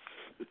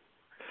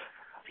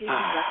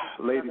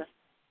 Ladies,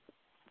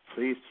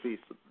 please.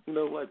 You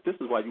know what? This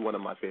is why you're one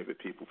of my favorite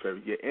people,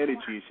 Perry. Your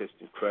energy is just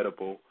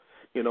incredible.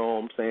 You know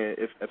what I'm saying?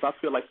 If I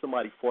feel like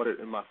somebody farted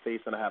in my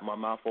face and I have my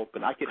mouth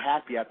open, I get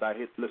happy after I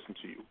listen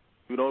to you.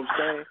 You know what I'm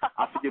saying?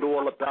 I forget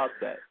all about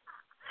that.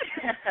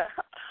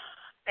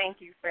 Thank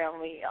you,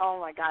 family. Oh,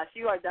 my gosh.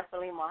 You are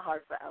definitely in my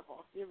heart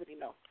forever. You already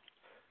know.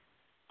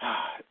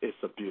 It's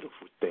a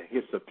beautiful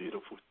thing.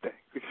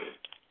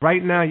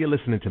 Right now you're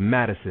listening to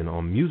Madison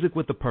on Music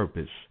with a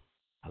Purpose.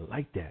 I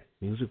like that.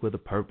 Music with a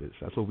purpose.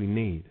 That's what we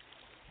need.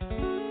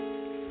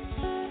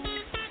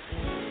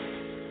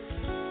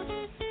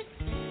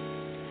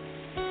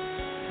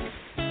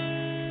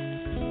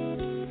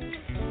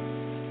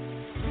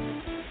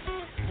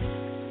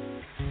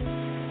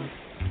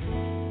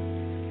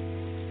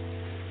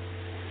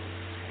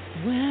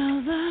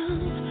 Well,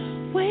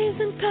 the waves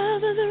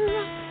uncover the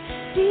rock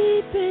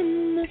deep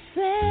in the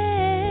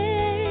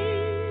sand.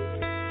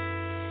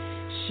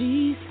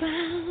 She's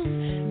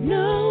found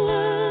no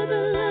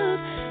other love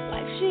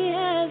like she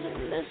has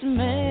in this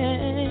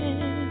man.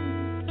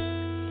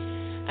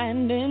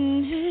 And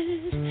in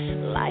his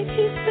life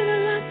he's been a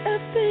lot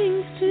of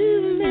things to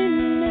men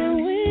and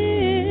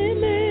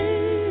women,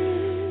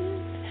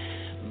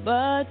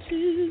 but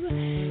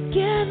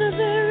together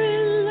they're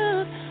in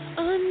love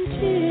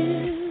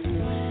until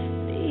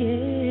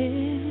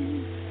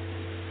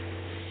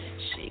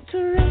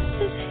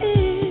caresses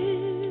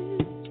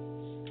his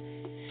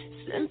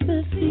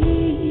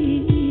sympathy.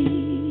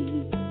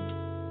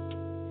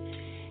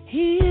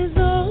 He is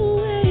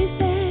always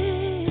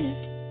there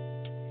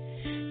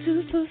to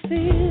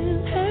fulfill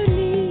her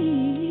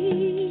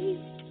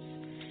needs.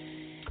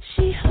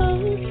 She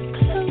holds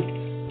close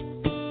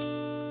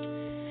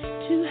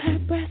to her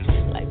breast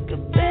like a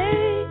babe.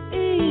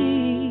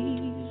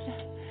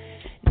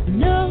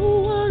 No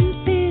one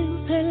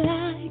feels her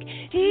like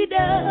he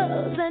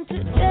does, and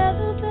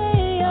together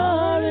they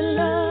are in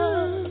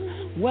love.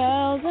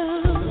 Well, the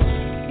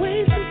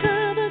waves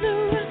uncover the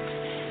rocks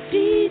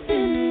deep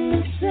in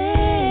the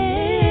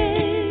sand.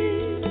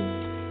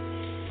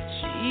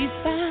 She's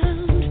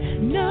found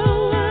no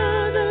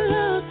other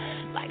love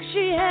like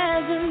she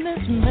has in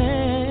this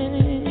man.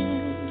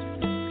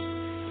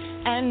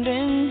 And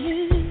in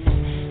his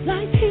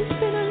life he's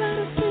been a lot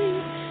of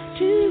things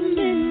to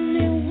men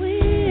and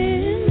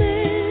women,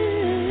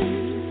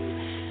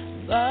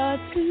 but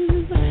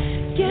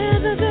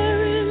together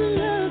they're in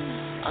love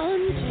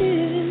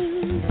until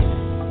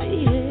the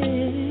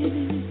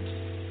end.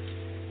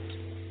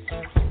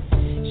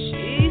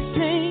 She's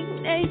seen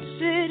 8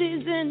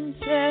 cities in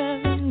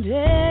 7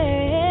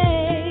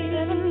 days.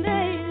 7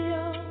 days.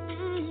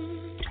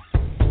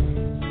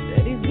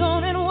 Said he's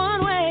gone in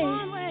one way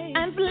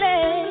and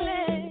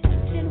played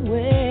 10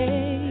 ways.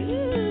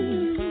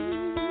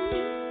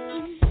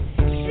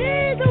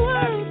 She's a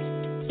world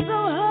so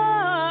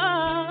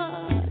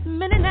hard,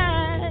 many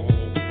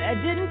nights that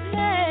didn't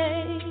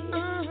pay,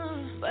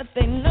 but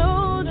they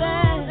know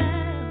that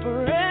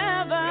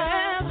forever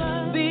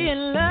be in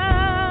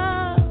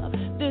love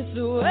this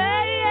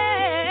way.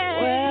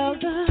 Well,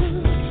 the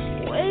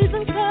waves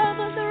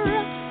uncover the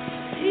rock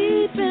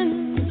deep in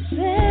the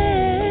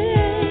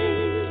sand.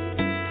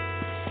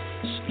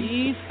 She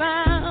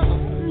found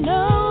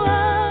no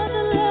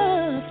other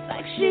love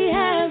like she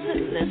has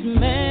in this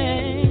man.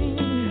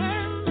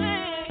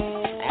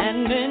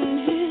 And in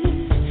his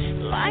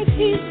life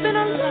he's been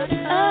a lot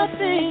of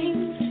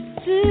things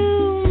to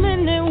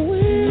men and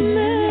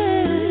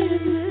women,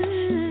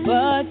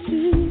 but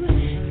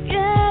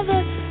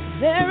together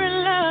they're in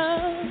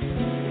love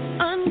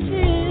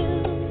until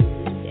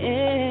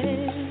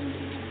end.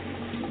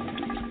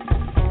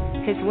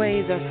 His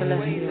ways are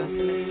celestial.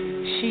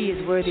 She is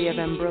worthy of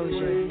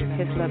ambrosia.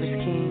 His love is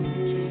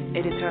king.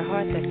 It is her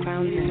heart that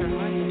crowns him.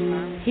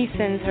 He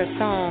sends her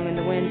song in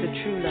the winds of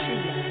true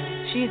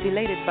love. She is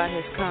elated by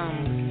his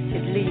calm.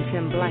 It leaves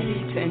him blank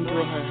to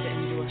endure her.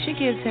 She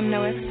gives him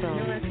no expo,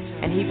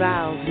 and he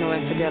vows no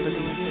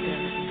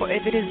infidelity. For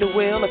if it is the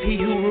will of he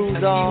who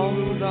rules all,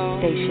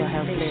 they shall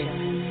have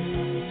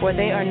bliss. For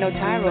they are no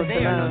tyros to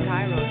love.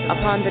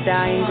 Upon the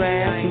dying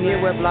grass,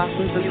 near where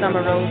blossoms the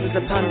summer roses,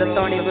 upon the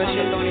thorny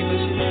bushes,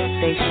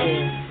 they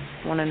share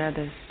one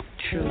another's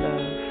true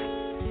love.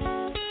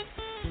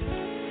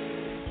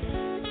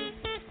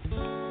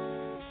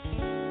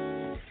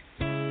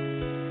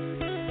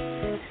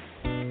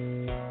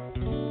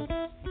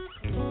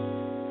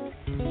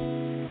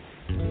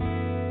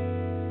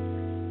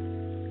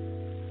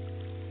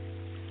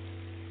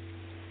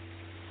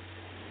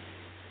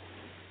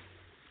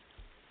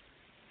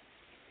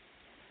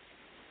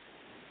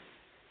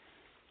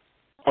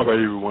 All right,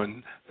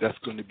 everyone, that's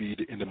going to be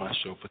the end of my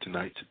show for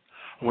tonight.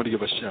 I want to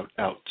give a shout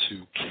out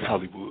to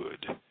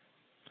Hollywood,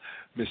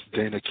 Miss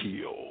Dana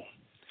Keel,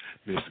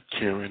 Miss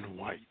Karen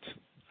White,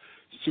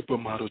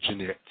 Supermodel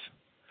Jeanette,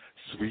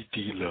 Sweet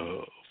D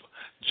Love,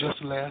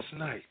 Just Last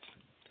Night,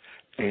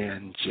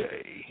 Ann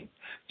J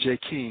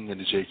King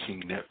and the J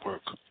King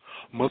Network,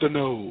 Mother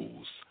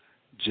Knows,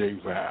 J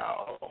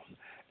Rao,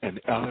 and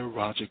Ella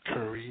Roger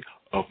Curry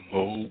of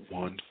Mode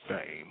 1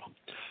 fame.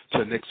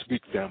 Till next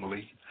week,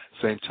 family.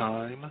 Same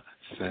time,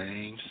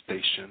 same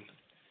station.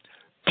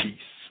 Peace.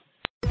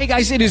 Hey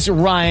guys, it is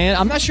Ryan.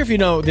 I'm not sure if you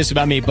know this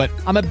about me, but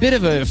I'm a bit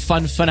of a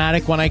fun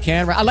fanatic when I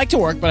can. I like to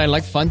work, but I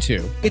like fun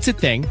too. It's a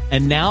thing.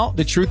 And now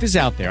the truth is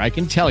out there. I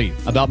can tell you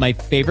about my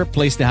favorite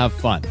place to have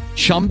fun.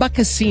 Chumba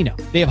Casino.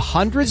 They have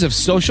hundreds of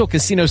social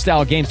casino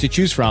style games to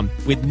choose from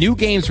with new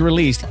games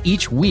released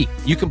each week.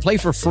 You can play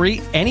for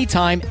free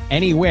anytime,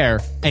 anywhere.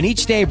 And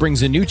each day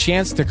brings a new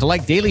chance to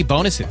collect daily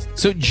bonuses.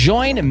 So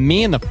join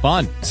me in the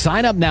fun.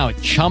 Sign up now at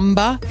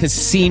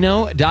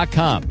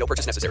ChumbaCasino.com. No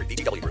purchase necessary.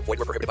 VGW Group. Void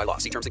where prohibited by law.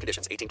 See terms and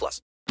conditions.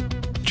 18+.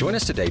 Join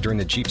us today during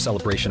the Jeep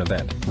Celebration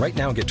event. Right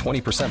now, get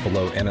 20%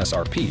 below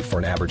MSRP for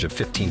an average of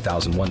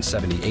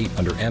 $15,178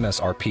 under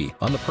MSRP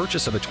on the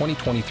purchase of a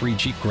 2023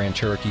 Jeep Grand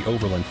Cherokee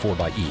Overland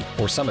 4xE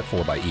or Summit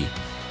 4xE.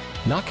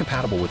 Not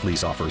compatible with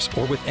lease offers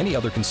or with any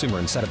other consumer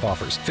incentive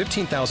offers.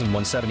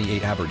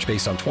 $15,178 average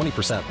based on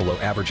 20% below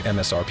average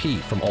MSRP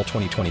from all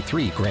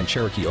 2023 Grand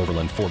Cherokee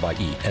Overland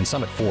 4xE and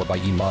Summit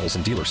 4xE models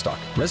in dealer stock.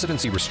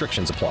 Residency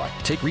restrictions apply.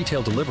 Take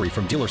retail delivery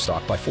from dealer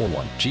stock by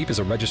 4/1. Jeep is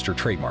a registered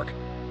trademark.